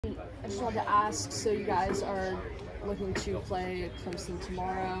I just wanted to ask, so you guys are looking to play Clemson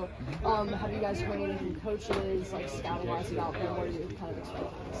tomorrow. Have you guys heard anything from coaches, like scouting-wise, about them? What are you kind of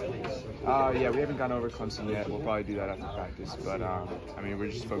expecting? Yeah, we haven't gone over Clemson yet. We'll probably do that after practice. But, I mean,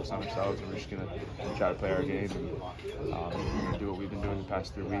 we're just focused on ourselves, and we're just going to try to play our game and do what we've been doing the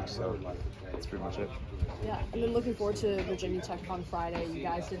past 3 weeks. So that's pretty much it. Yeah, and then looking forward to Virginia Tech on Friday. You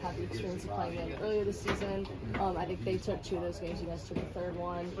guys did have the experience of playing them earlier this season. I think they took 2 of those games. You guys took the 3rd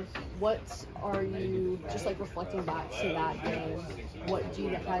one. What are you, just like reflecting back to that game, what do you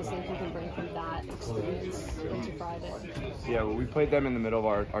guys think you can bring from that experience into Friday? Yeah, well, we played them in the middle of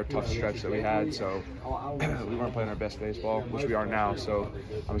our tough stretch that we had, so we weren't playing our best baseball, which we are now, so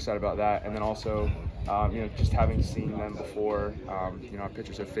I'm excited about that. And then also, you know, just having seen them before, you know, our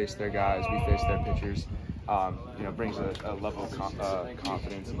pitchers have faced their guys, we faced their pitchers. You know, brings a level of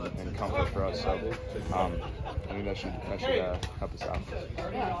confidence and comfort for us. So I think that should help us out.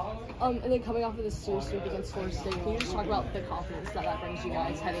 Yeah. And then coming off of this series sweep against Florida State, can you just talk about the confidence that brings you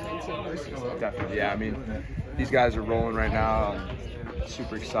guys heading into the postseason? Definitely. Yeah. I mean, these guys are rolling right now. I'm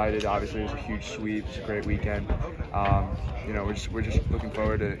super excited. Obviously, it was a huge sweep. It's a great weekend. You know, we're just looking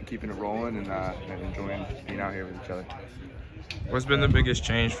forward to keeping it rolling and enjoying being out here with each other. What's been the biggest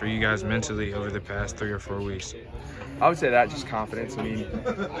change for you guys mentally over the past 3 or 4 weeks? I would say that, just confidence. I mean,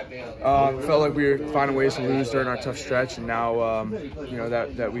 felt like we were finding ways to lose during our tough stretch, and now you know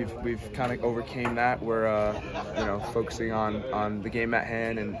that we've kind of overcame that. We're you know, focusing on the game at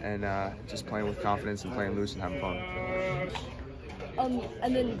hand and just playing with confidence and playing loose and having fun.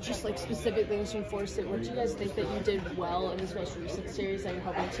 And then just like specific things from Florida State, what do you guys think that you did well in this most recent series that you're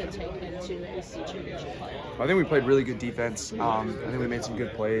hoping to take into the ACC championship play? I think we played really good defense. I think we made some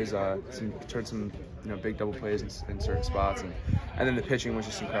good plays, turned some big double plays in certain spots, and then the pitching was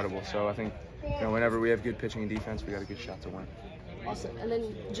just incredible. So I think, you know, whenever we have good pitching and defense, we got a good shot to win. Awesome. And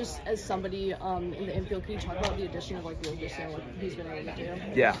then just as somebody in the infield, can you talk about the addition of like Lucas and what he's been able to do?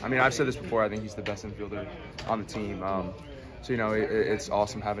 Yeah, I mean, I've said this before. I think he's the best infielder on the team. So, you know, it's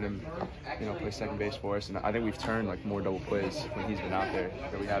awesome having him, you know, play second base for us. And I think we've turned like more double plays when he's been out there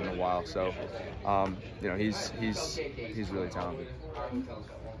that we have in a while. So, you know, he's really talented.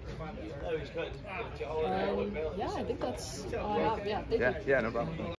 Yeah, I think that's all I have. Yeah, thank you. Yeah, no problem.